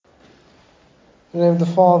In the name of the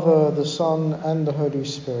Father, the Son, and the Holy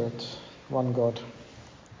Spirit, one God.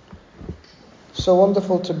 So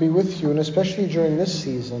wonderful to be with you, and especially during this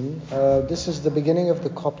season. This is the beginning of the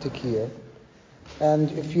Coptic year.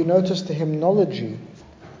 And if you notice the hymnology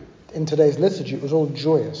in today's liturgy, it was all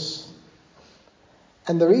joyous.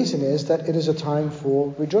 And the reason is that it is a time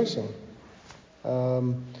for rejoicing.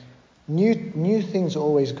 New things are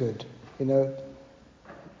always good. You know,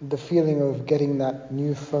 the feeling of getting that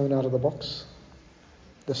new phone out of the box,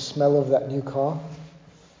 the smell of that new car,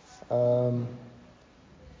 the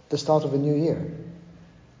start of a new year,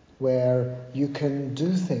 where you can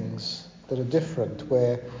do things that are different,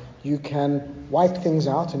 where you can wipe things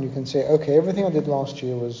out and you can say, okay, everything I did last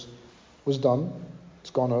year was done,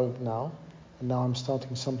 it's gone over now, and now I'm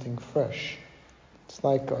starting something fresh. It's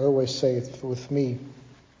like I always say with me,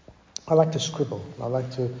 I like to scribble. When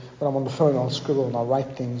I'm on the phone, I'll scribble and I'll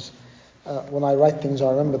write things. When I write things,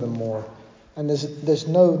 I remember them more. And there's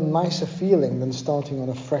no nicer feeling than starting on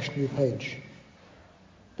a fresh new page.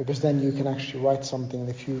 Because then you can actually write something, and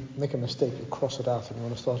if you make a mistake, you cross it out and you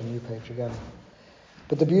want to start a new page again.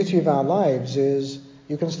 But the beauty of our lives is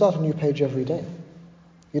you can start a new page every day.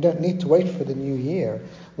 You don't need to wait for the new year,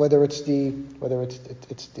 whether it's the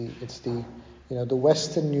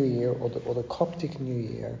Western New Year or the Coptic New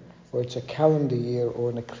Year, or it's a calendar year or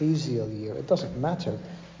an ecclesial year. It doesn't matter.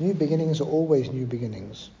 New beginnings are always new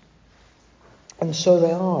beginnings. And so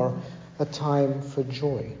they are a time for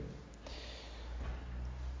joy.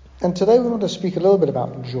 And today we want to speak a little bit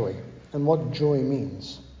about joy and what joy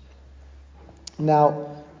means.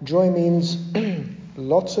 Now, joy means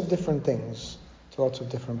lots of different things to lots of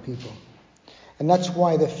different people. And that's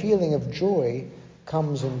why the feeling of joy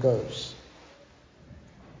comes and goes.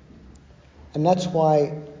 And that's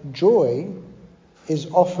why joy is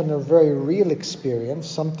often a very real experience,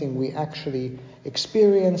 something we actually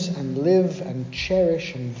experience and live and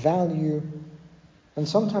cherish and value. And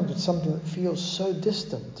sometimes it's something that feels so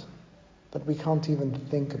distant that we can't even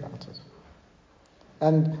think about it.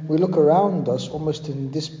 And we look around us almost in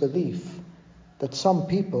disbelief that some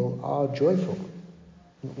people are joyful.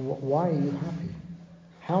 Why are you happy?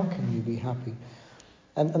 How can you be happy?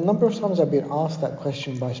 And a number of times I've been asked that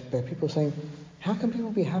question by people saying, how can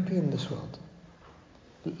people be happy in this world?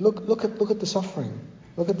 Look at the suffering.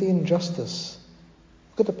 Look at the injustice.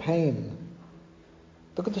 Look at the pain.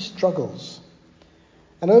 Look at the struggles.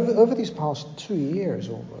 And over these past 2 years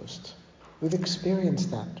almost, we've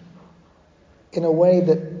experienced that in a way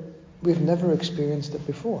that we've never experienced it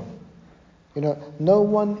before. You know, no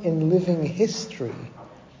one in living history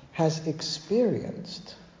has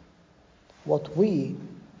experienced what we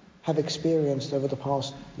have experienced over the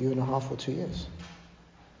past 1.5 or 2 years.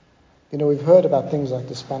 You know, we've heard about things like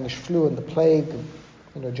the Spanish flu and the plague,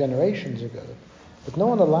 generations ago. But no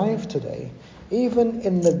one alive today, even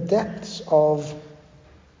in the depths of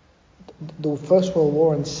the First World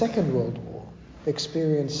War and Second World War,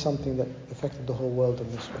 experienced something that affected the whole world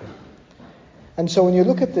in this way. And so when you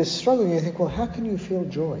look at this struggle, you think, well, how can you feel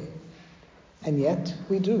joy? And yet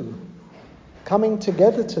we do. Coming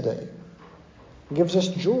together today gives us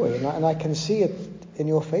joy, and I can see it in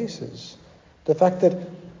your faces. The fact that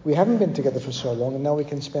we haven't been together for so long, and now we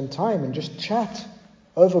can spend time and just chat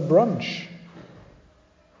over brunch.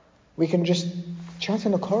 We can just chat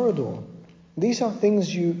in a corridor. These are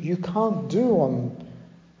things you can't do on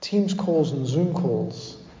Teams calls and Zoom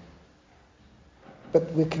calls.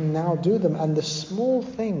 But we can now do them, and the small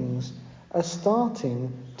things are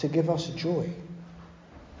starting to give us joy.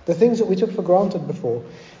 The things that we took for granted before.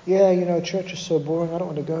 Church is so boring, I don't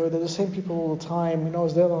want to go. They're the same people all the time. I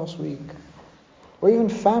was there last week. Or even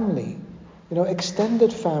family,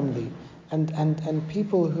 extended family, and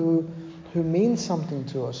people who mean something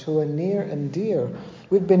to us, who are near and dear,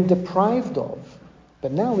 we've been deprived of,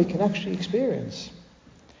 but now we can actually experience.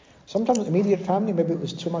 Sometimes immediate family, maybe it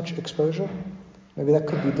was too much exposure. Maybe that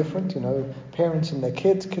could be different, parents and their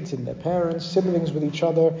kids, kids and their parents, siblings with each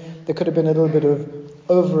other. There could have been a little bit of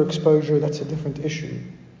overexposure. That's a different issue.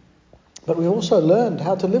 But we also learned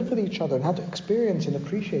how to live with each other and how to experience and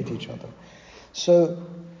appreciate each other. So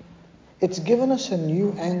it's given us a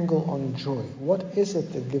new angle on joy. What is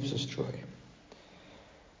it that gives us joy?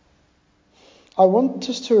 I want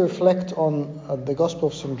us to reflect on the Gospel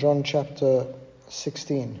of St. John chapter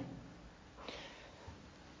 16.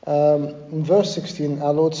 In verse 16,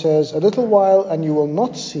 our Lord says, "A little while and you will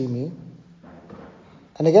not see me,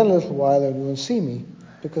 and again a little while and you will see me,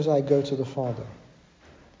 because I go to the Father."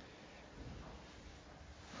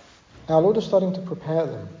 Our Lord is starting to prepare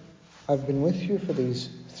them. I've been with you for these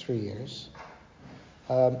 3 years.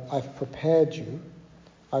 I've prepared you.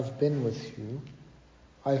 I've been with you.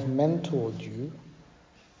 I've mentored you,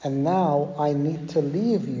 and now I need to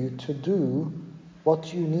leave you to do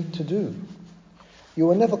what you need to do. You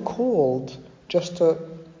were never called just to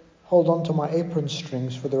hold on to my apron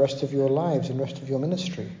strings for the rest of your lives and rest of your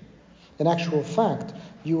ministry. In actual fact,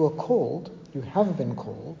 you were called, you have been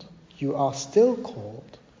called, you are still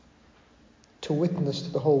called to witness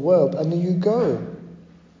to the whole world. And you go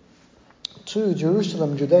to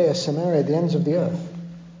Jerusalem, Judea, Samaria, the ends of the earth.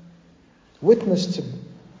 Witness to me.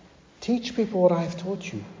 Teach people what I have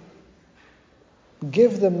taught you.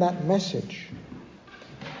 Give them that message.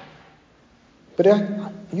 But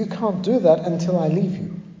you can't do that until I leave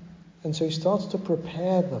you. And so he starts to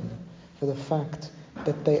prepare them for the fact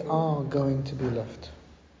that they are going to be left.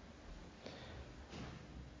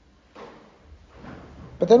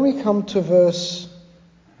 But then we come to verse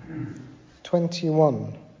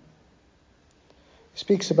 21. He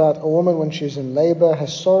speaks about a woman when she is in labor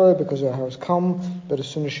has sorrow because her hour has come, but as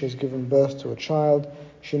soon as she has given birth to a child,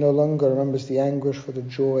 she no longer remembers the anguish for the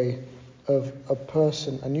joy of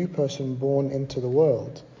a new person born into the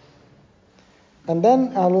world. And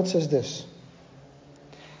then our Lord says this,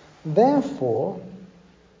 therefore,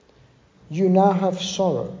 you now have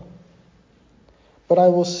sorrow, but I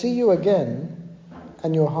will see you again,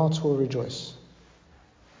 and your hearts will rejoice.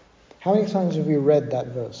 How many times have we read that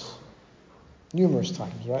verse? Numerous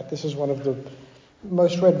times, right? This is one of the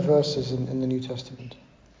most read verses in the New Testament.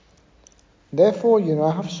 Therefore, you now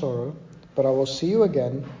have sorrow, but I will see you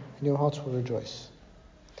again, and your hearts will rejoice.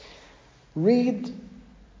 Read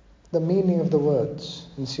the meaning of the words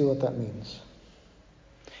and see what that means.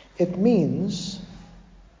 It means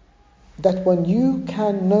that when you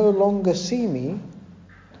can no longer see me,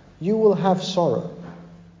 you will have sorrow.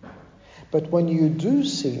 But when you do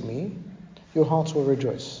see me, your hearts will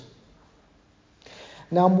rejoice.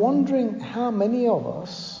 Now I'm wondering how many of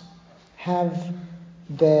us have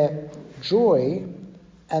their joy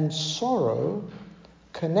and sorrow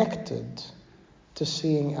connected to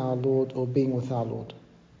seeing our Lord or being with our Lord.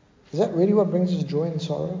 Is that really what brings us joy and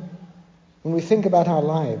sorrow? When we think about our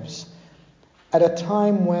lives, at a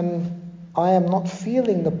time when I am not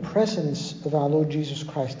feeling the presence of our Lord Jesus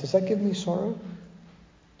Christ, does that give me sorrow?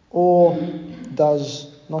 Or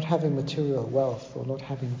does not having material wealth or not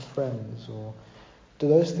having friends, or do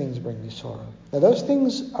those things bring me sorrow? Now those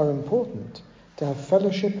things are important. To have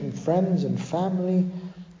fellowship and friends and family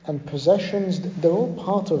and possessions, they're all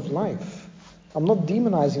part of life. I'm not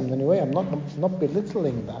demonizing them in any way. I'm not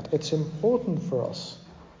belittling that. It's important for us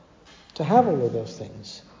to have all of those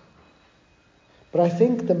things. But I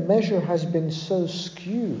think the measure has been so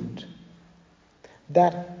skewed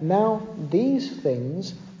that now these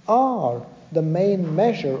things are the main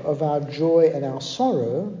measure of our joy and our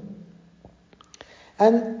sorrow.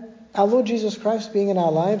 And our Lord Jesus Christ being in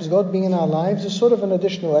our lives, God being in our lives, is sort of an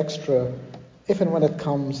additional extra. If and when it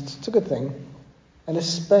comes, it's a good thing. And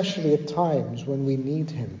especially at times when we need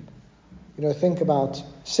him. Think about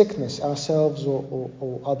sickness, ourselves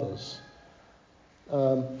or others.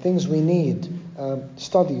 Things we need,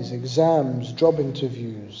 studies, exams, job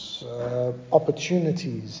interviews,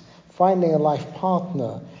 opportunities, finding a life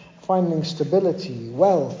partner, finding stability,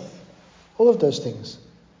 wealth, all of those things.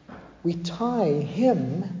 We tie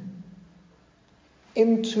him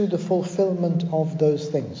into the fulfillment of those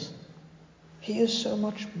things. He is so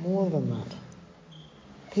much more than that.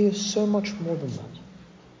 He is so much more than that.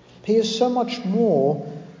 He is so much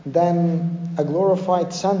more than a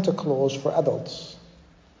glorified Santa Claus for adults.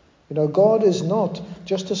 God is not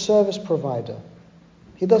just a service provider.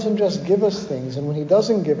 He doesn't just give us things, and when he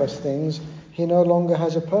doesn't give us things, he no longer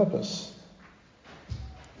has a purpose.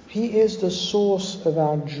 He is the source of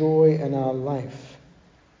our joy and our life.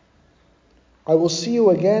 I will see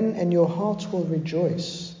you again, and your hearts will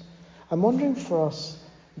rejoice. I'm wondering for us,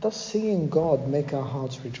 does seeing God make our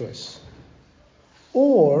hearts rejoice?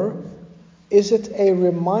 Or is it a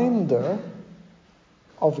reminder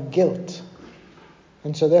of guilt?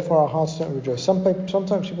 And so therefore our hearts don't rejoice.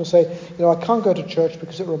 Sometimes people say, I can't go to church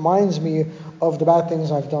because it reminds me of the bad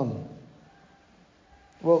things I've done.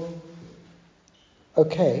 Well,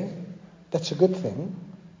 okay, that's a good thing,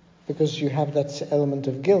 because you have that element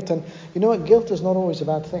of guilt. And you know what? Guilt is not always a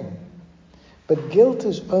bad thing. But guilt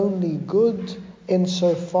is only good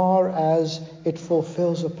insofar as it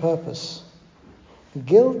fulfills a purpose.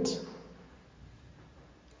 Guilt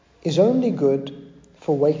is only good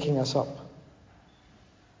for waking us up.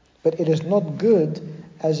 But it is not good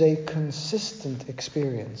as a consistent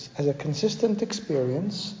experience. As a consistent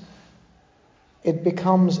experience, it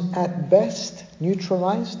becomes at best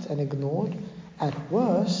neutralized and ignored. At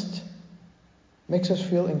worst, makes us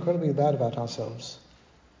feel incredibly bad about ourselves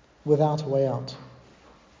without a way out.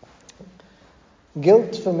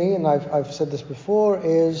 Guilt for me, and I've said this before,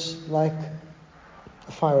 is like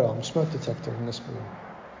a fire alarm, smoke detector in this room.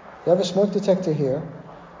 You have a smoke detector here,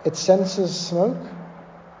 it senses smoke,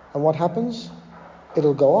 and what happens?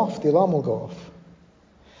 It'll go off, the alarm will go off.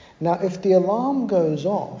 Now, if the alarm goes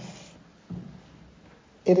off,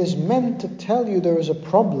 it is meant to tell you there is a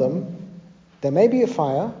problem, there may be a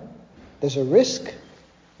fire, there's a risk,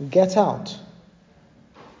 get out,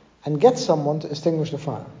 and get someone to extinguish the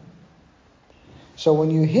fire. So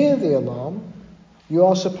when you hear the alarm, you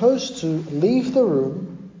are supposed to leave the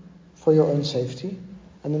room for your own safety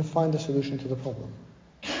and then find a solution to the problem.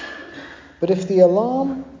 But if the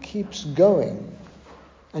alarm keeps going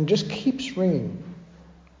and just keeps ringing,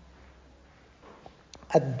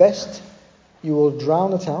 at best you will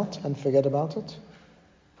drown it out and forget about it.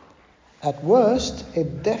 At worst,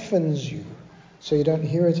 it deafens you so you don't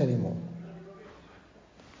hear it anymore.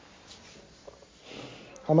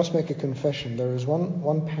 I must make a confession. There is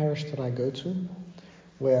one parish that I go to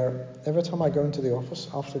where every time I go into the office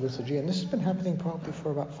after liturgy, and this has been happening probably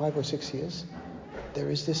for about 5 or 6 years,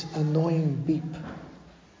 there is this annoying beep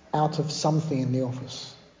out of something in the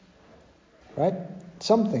office. Right?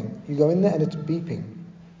 Something. You go in there and it's beeping.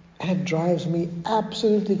 And it drives me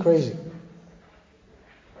absolutely crazy.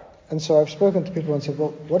 And so I've spoken to people and said,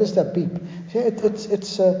 well, what is that beep? Yeah,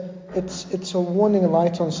 it's a warning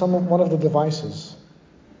light on one of the devices.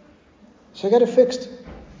 So get it fixed.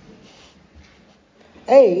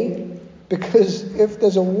 A, because if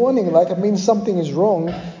there's a warning light, it means something is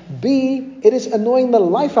wrong. B, it is annoying the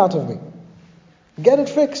life out of me. Get it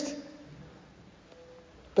fixed.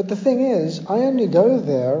 But the thing is, I only go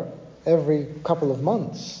there every couple of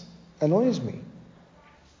months. Annoys me.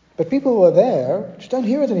 But people who are there just don't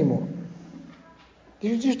hear it anymore.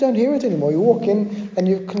 You just don't hear it anymore. You walk in and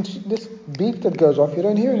this beep that goes off, you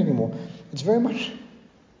don't hear it anymore. It's very much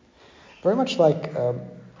like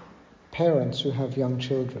parents who have young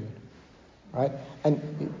children, right?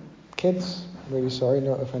 And kids, really sorry,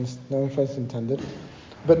 no offense intended,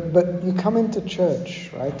 but you come into church,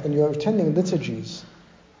 right, and you're attending liturgies,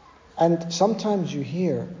 and sometimes you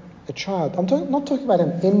hear a child. I'm not talking about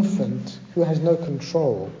an infant who has no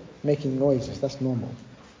control making noises. That's normal,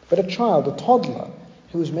 but a child, a toddler,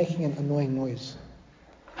 who is making an annoying noise,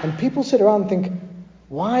 and people sit around and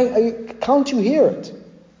think, can't you hear it?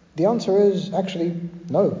 The answer is actually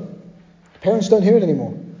no. Parents don't hear it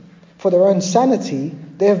anymore. For their own sanity,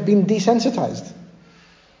 they have been desensitized.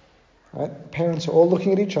 Right? Parents are all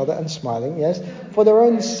looking at each other and smiling, yes. For their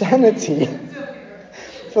own sanity,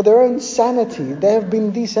 they have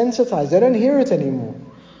been desensitized. They don't hear it anymore.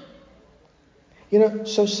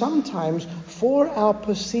 So sometimes for our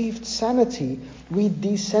perceived sanity, we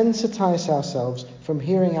desensitize ourselves from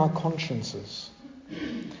hearing our consciences.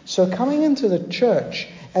 So coming into the church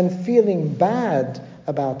and feeling bad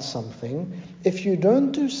about something, if you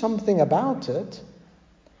don't do something about it,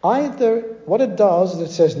 either what it does is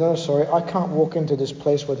it says, no, sorry, I can't walk into this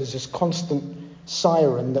place where there's this constant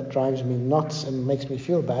siren that drives me nuts and makes me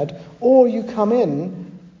feel bad, or you come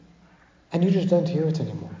in and you just don't hear it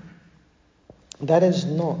anymore. That is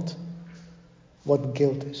not what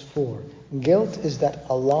guilt is for. Guilt is that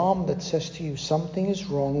alarm that says to you something is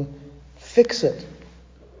wrong, fix it.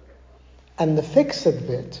 And the fix it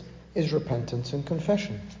bit is repentance and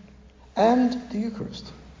confession. And the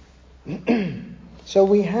Eucharist. So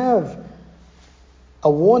we have a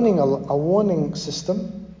warning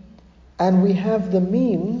system, and we have the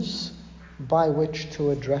means by which to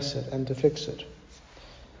address it and to fix it.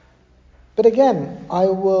 But again, I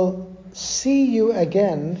will see you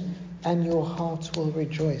again, and your hearts will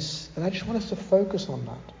rejoice. And I just want us to focus on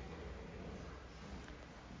that.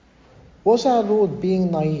 Was our Lord being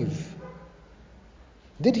naive?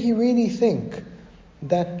 Did he really think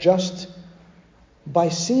that just by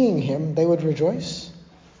seeing him they would rejoice?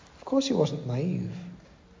 Of course he wasn't naive.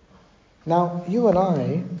 Now, you and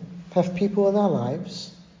I have people in our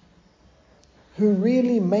lives who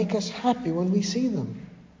really make us happy when we see them.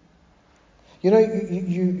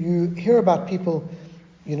 You hear about people,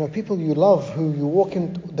 people you love who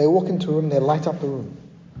they walk into a room, they light up the room.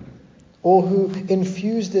 Or who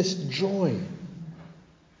infuse this joy.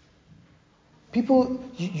 People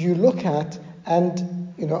you look at,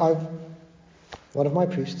 and one of my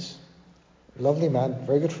priests, lovely man,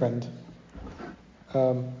 very good friend,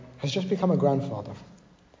 has just become a grandfather,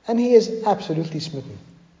 and he is absolutely smitten.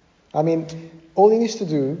 I mean, all he needs to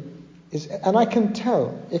do is, and I can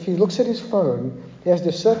tell if he looks at his phone, he has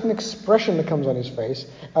this certain expression that comes on his face,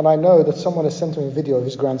 and I know that someone has sent him a video of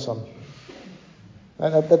his grandson.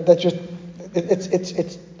 It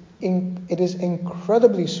is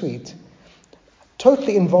incredibly sweet.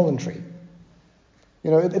 Totally involuntary.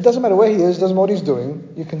 It doesn't matter where he is, doesn't matter what he's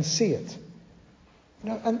doing, you can see it.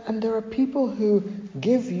 And there are people who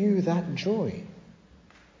give you that joy.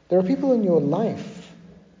 There are people in your life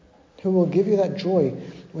who will give you that joy.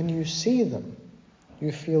 When you see them,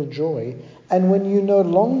 you feel joy. And when you no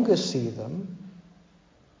longer see them,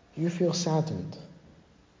 you feel saddened.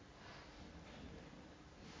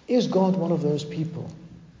 Is God one of those people?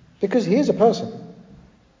 Because he is a person.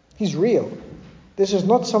 He's real. This is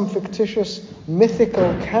not some fictitious,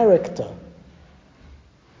 mythical character.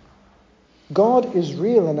 God is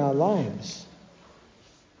real in our lives.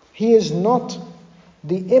 He is not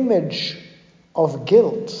the image of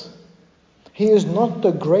guilt. He is not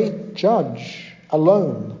the great judge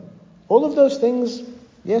alone. All of those things,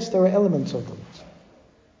 yes, there are elements of them.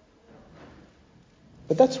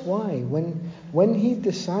 But that's why when he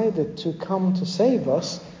decided to come to save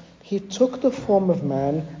us, he took the form of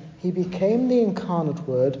man, he became the incarnate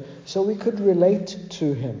Word, so we could relate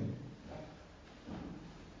to him.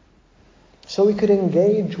 So we could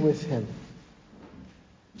engage with him.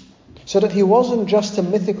 So that he wasn't just a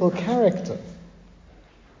mythical character.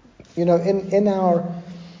 In our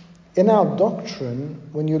doctrine,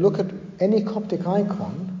 when you look at any Coptic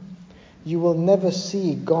icon, you will never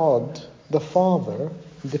see God the Father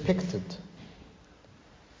depicted.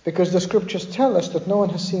 Because the scriptures tell us that no one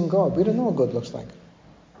has seen God. We don't know what God looks like.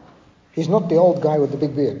 He's not the old guy with the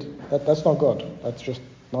big beard. That's not God. That's just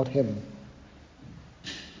not him.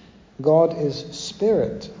 God is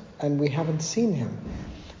spirit, and we haven't seen him.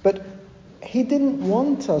 But he didn't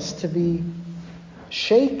want us to be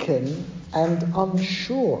shaken and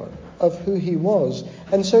unsure of who he was.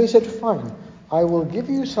 And so he said, fine, I will give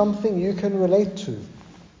you something you can relate to.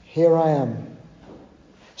 Here I am.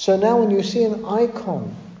 So now when you see an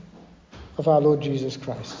icon of our Lord Jesus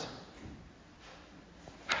Christ,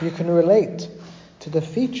 you can relate to the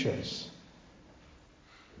features.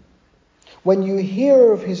 When you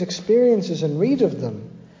hear of his experiences and read of them,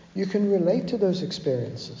 you can relate to those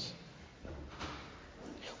experiences.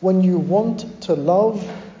 When you want to love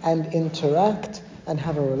and interact and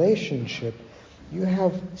have a relationship, you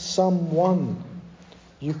have someone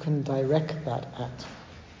you can direct that at.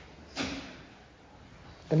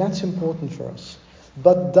 And that's important for us.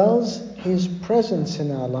 But does his presence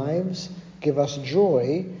in our lives give us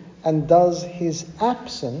joy, and does his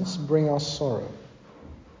absence bring us sorrow?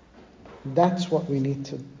 That's what we need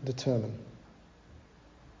to determine.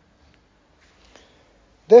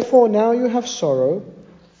 Therefore now you have sorrow,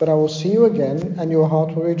 but I will see you again, and your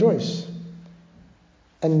heart will rejoice.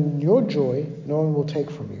 And your joy no one will take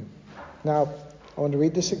from you. Now, I want to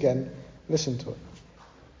read this again. Listen to it.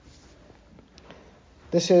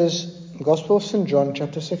 This is Gospel of St. John,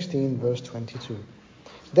 chapter 16, verse 22.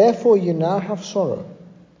 Therefore you now have sorrow,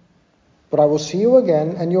 but I will see you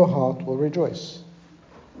again, and your heart will rejoice.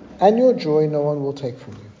 And your joy no one will take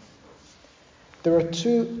from you. There are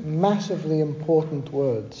two massively important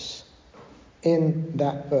words in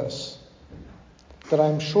that verse that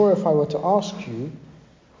I'm sure if I were to ask you,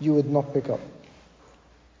 you would not pick up.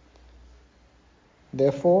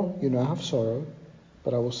 Therefore, you now have sorrow,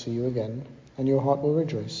 but I will see you again, and your heart will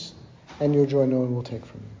rejoice, and your joy no one will take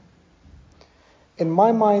from you. In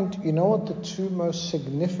my mind, you know what the two most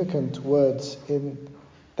significant words in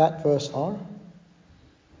that verse are?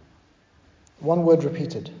 One word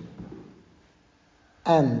repeated.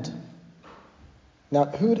 And. Now,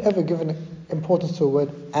 who would ever give an importance to a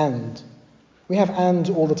word and? We have ands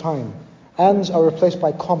all the time. Ands are replaced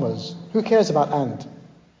by commas. Who cares about and?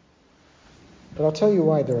 But I'll tell you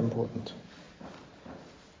why they're important.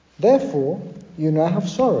 Therefore, you now have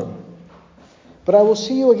sorrow, but I will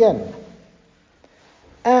see you again,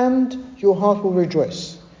 and your heart will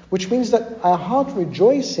rejoice. Which means that our heart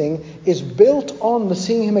rejoicing is built on the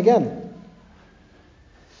seeing him again.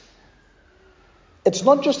 It's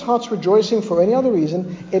not just hearts rejoicing for any other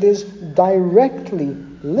reason. It is directly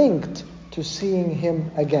linked to seeing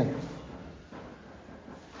him again.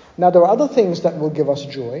 Now, there are other things that will give us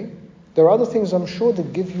joy. There are other things, I'm sure,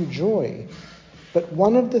 that give you joy. But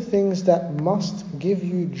one of the things that must give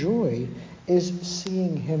you joy is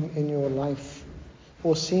seeing him in your life,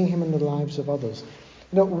 or seeing him in the lives of others.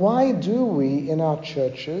 Why do we, in our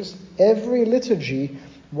churches, every liturgy,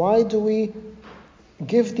 why do we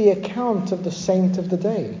give the account of the saint of the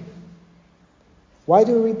day? Why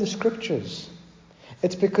do we read the scriptures?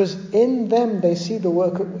 It's because in them we see the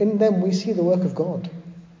work of God.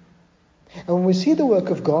 And when we see the work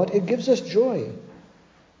of God, it gives us joy.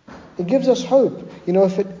 It gives us hope.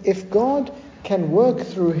 If God can work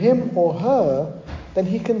through him or her, then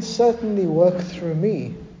he can certainly work through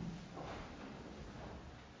me.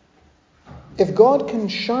 If God can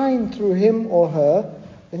shine through him or her,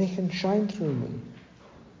 then he can shine through me.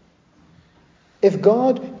 If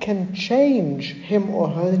God can change him or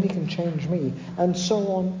her, then he can change me, and so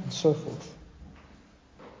on and so forth.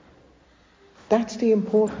 That's the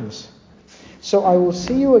importance. So I will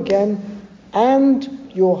see you again,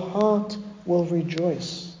 and your heart will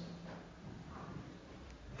rejoice.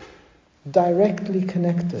 Directly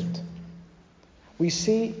connected. We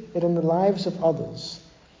see it in the lives of others.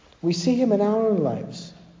 We see him in our own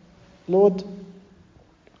lives. Lord,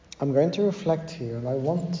 I'm going to reflect here, and I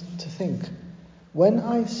want to think, when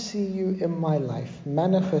I see you in my life,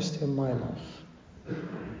 manifest in my life,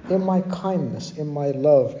 in my kindness, in my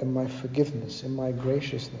love, in my forgiveness, in my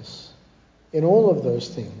graciousness, in all of those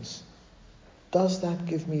things, does that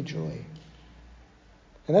give me joy?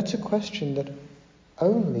 And that's a question that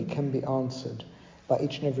only can be answered by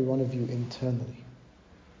each and every one of you internally.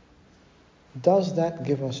 Does that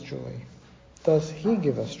give us joy? Does he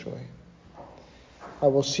give us joy? I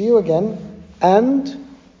will see you again, and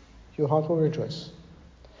your heart will rejoice.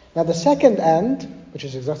 Now the second "and," which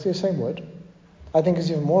is exactly the same word, I think is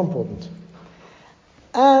even more important.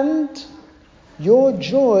 And your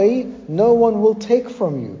joy no one will take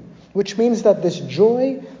from you. Which means that this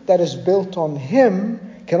joy that is built on him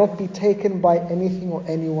cannot be taken by anything or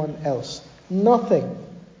anyone else. Nothing.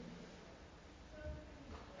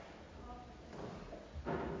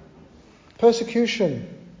 Persecution,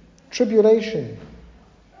 tribulation,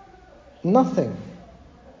 nothing.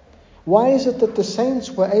 Why is it that the saints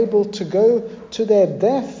were able to go to their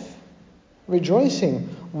death rejoicing?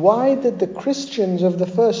 Why did the Christians of the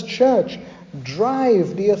first church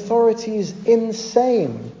drive the authorities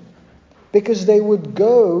insane? Because they would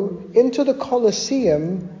go into the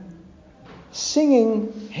Colosseum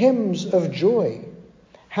singing hymns of joy.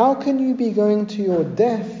 How can you be going to your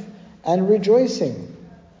death and rejoicing?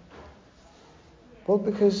 Well,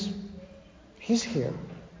 because he's here.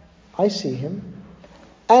 I see him.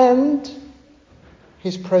 And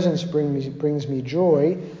his presence brings me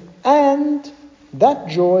joy. And that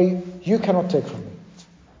joy you cannot take from me.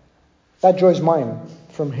 That joy is mine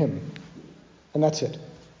from him. And that's it.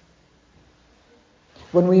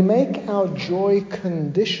 When we make our joy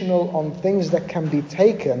conditional on things that can be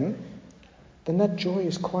taken, then that joy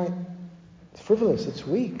is quite frivolous. It's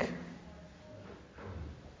weak.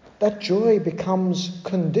 That joy becomes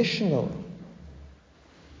conditional.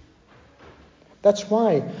 That's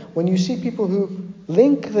why when you see people who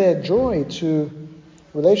link their joy to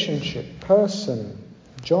relationship, person,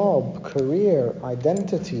 job, career,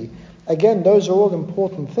 identity, again, those are all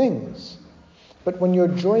important things. But when your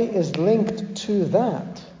joy is linked to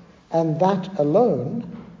that, and that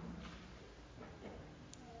alone,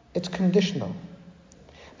 it's conditional.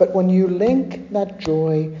 But when you link that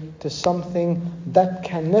joy to something that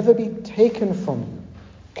can never be taken from you,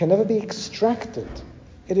 can never be extracted,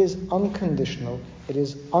 it is unconditional, it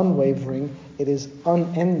is unwavering, it is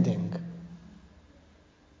unending.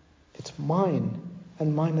 It's mine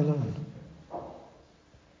and mine alone.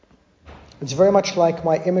 It's very much like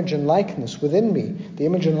my image and likeness within me, the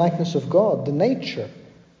image and likeness of God, the nature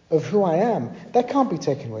of who I am. That can't be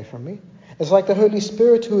taken away from me. It's like the Holy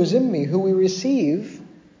Spirit who is in me, who we receive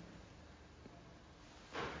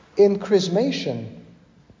in chrismation.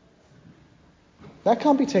 That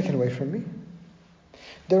can't be taken away from me.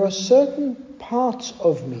 There are certain parts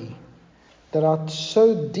of me that are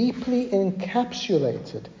so deeply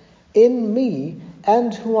encapsulated in me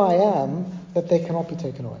and who I am that they cannot be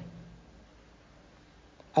taken away.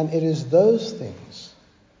 And it is those things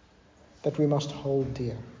that we must hold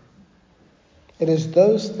dear. It is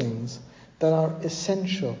those things that are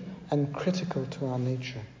essential and critical to our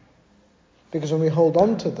nature. Because when we hold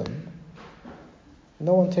on to them,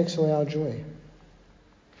 no one takes away our joy.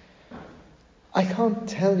 I can't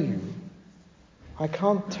tell you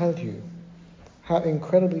how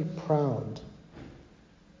incredibly proud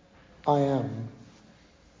I am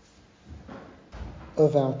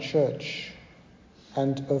of our church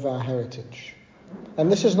and of our heritage. And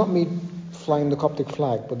this is not me flying the Coptic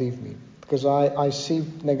flag, believe me, because I see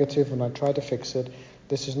negative and I try to fix it.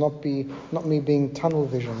 This is not me being tunnel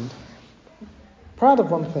visioned. Proud of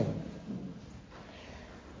one thing,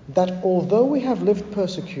 that although we have lived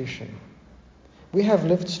persecution, we have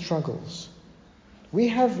lived struggles, we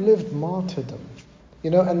have lived martyrdom,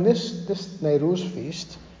 and this Nowruz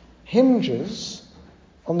feast hinges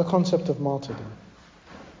on the concept of martyrdom.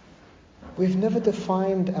 We've never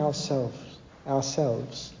defined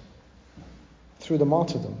ourselves through the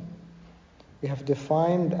martyrdom. We have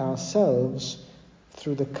defined ourselves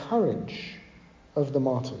through the courage of the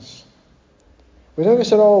martyrs. We never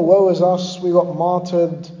said, oh, woe is us, we got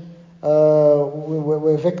martyred,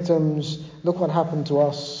 we're victims, look what happened to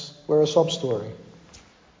us, we're a sob story.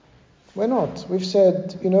 We're not. We've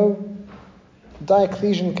said,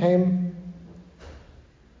 Diocletian came,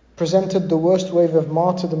 presented the worst wave of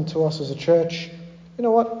martyrdom to us as a church. You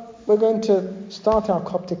know what? We're going to start our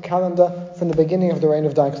Coptic calendar from the beginning of the reign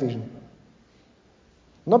of Diocletian.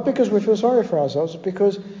 Not because we feel sorry for ourselves, but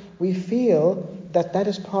because we feel that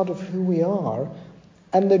is part of who we are,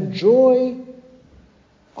 and the joy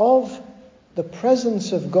of the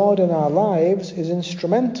presence of God in our lives is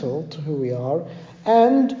instrumental to who we are,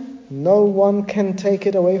 and no one can take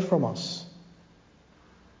it away from us.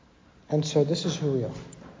 And so this is who we are.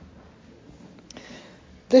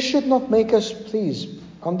 This should not make us, please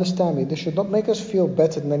understand me, this should not make us feel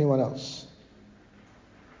better than anyone else.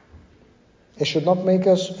 It should not make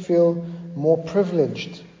us feel more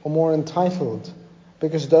privileged or more entitled,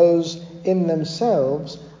 because those in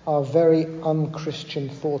themselves are very unchristian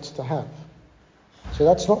thoughts to have. So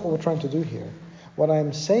that's not what we're trying to do here. What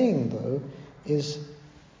I'm saying, though, is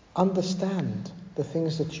understand the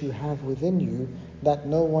things that you have within you that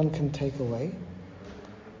no one can take away,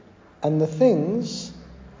 and the things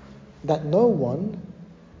that no one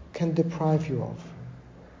can deprive you of.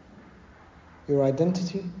 Your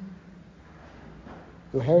identity,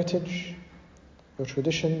 your heritage, your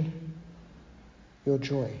tradition, your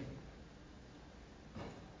joy.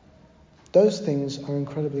 Those things are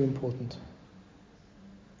incredibly important,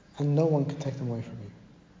 and no one can take them away from you,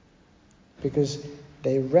 because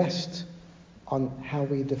they rest on how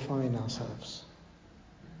we define ourselves.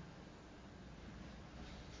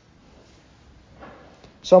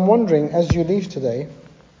 So I'm wondering, as you leave today,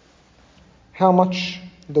 how much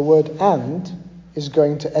the word "and" is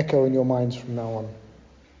going to echo in your minds from now on.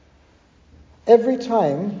 Every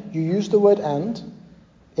time you use the word "and"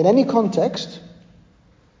 in any context,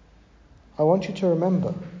 I want you to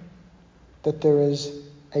remember that there is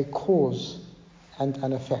a cause and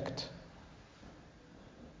an effect.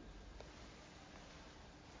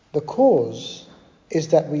 The cause is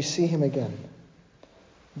that we see him again.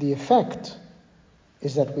 The effect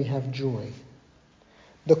is that we have joy.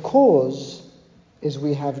 The cause is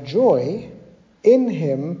we have joy in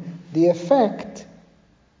him. The effect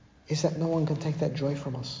is that no one can take that joy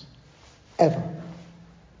from us, ever.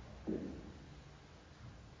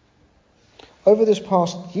 Over this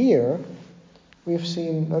past year,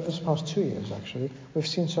 over this past 2 years actually, we've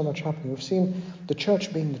seen so much happening. We've seen the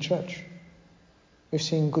church being the church. We've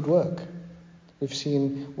seen good work. We've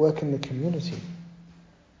seen work in the community.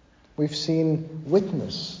 We've seen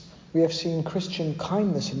witness. We have seen Christian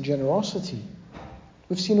kindness and generosity.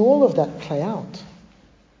 We've seen all of that play out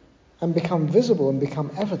and become visible and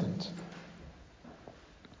become evident.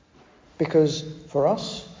 Because for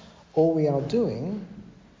us, all we are doing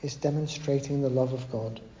is demonstrating the love of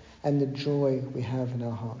God and the joy we have in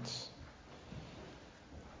our hearts.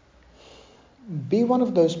 Be one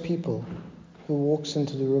of those people who walks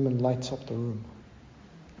into the room and lights up the room.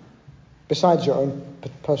 Besides your own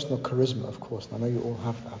personal charisma, of course, and I know you all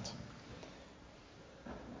have that.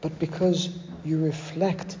 But because you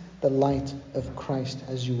reflect the light of Christ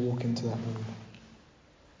as you walk into that room.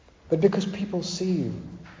 But because people see you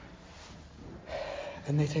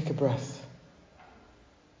and they take a breath.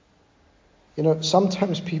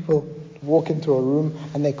 Sometimes people walk into a room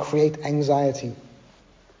and they create anxiety.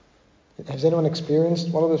 Has anyone experienced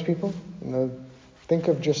one of those people? Think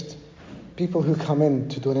of just people who come in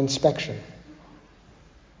to do an inspection,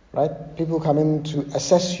 right? People who come in to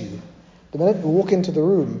assess you. The minute you walk into the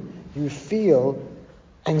room, you feel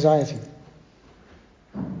anxiety.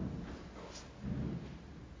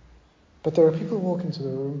 But there are people who walk into the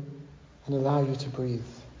room and allow you to breathe,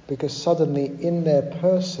 because suddenly in their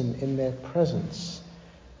person, in their presence,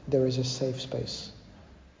 there is a safe space.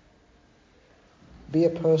 Be a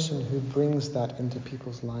person who brings that into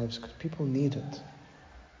people's lives, because people need it.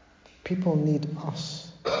 People need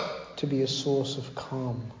us to be a source of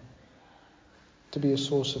calm, to be a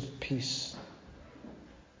source of peace,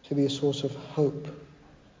 to be a source of hope.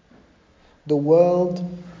 The world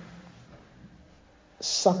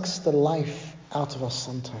sucks the life out of us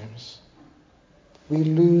sometimes. We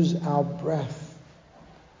lose our breath.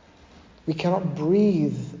 We cannot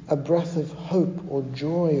breathe a breath of hope or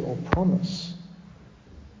joy or promise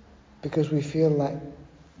because we feel like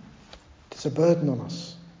it's a burden on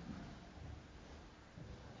us.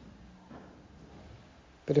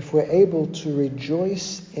 But if we're able to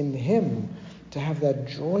rejoice in him, to have that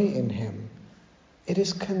joy in him, it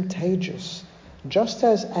is contagious. Just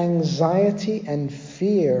as anxiety and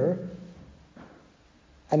fear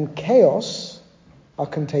and chaos are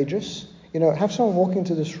contagious, Have someone walk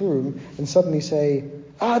into this room and suddenly say,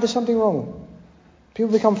 there's something wrong.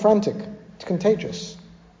 People become frantic. It's contagious.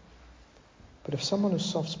 But if someone is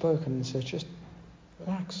soft-spoken and says, just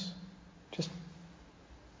relax, just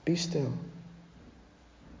be still,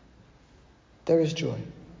 there is joy.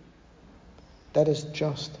 That is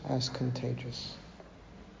just as contagious.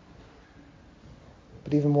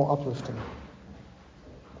 But even more uplifting,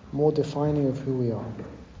 more defining of who we are.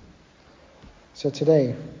 So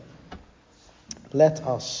today, let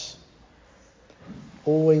us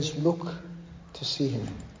always look to see him.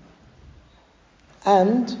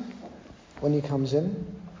 And when he comes in,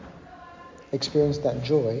 experience that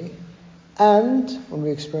joy. And when we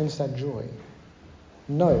experience that joy,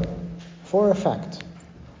 know for a fact,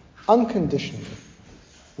 unconditionally,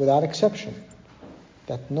 without exception,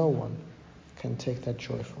 that no one can take that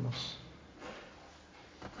joy from us.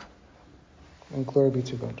 And glory be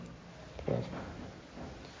to God forever.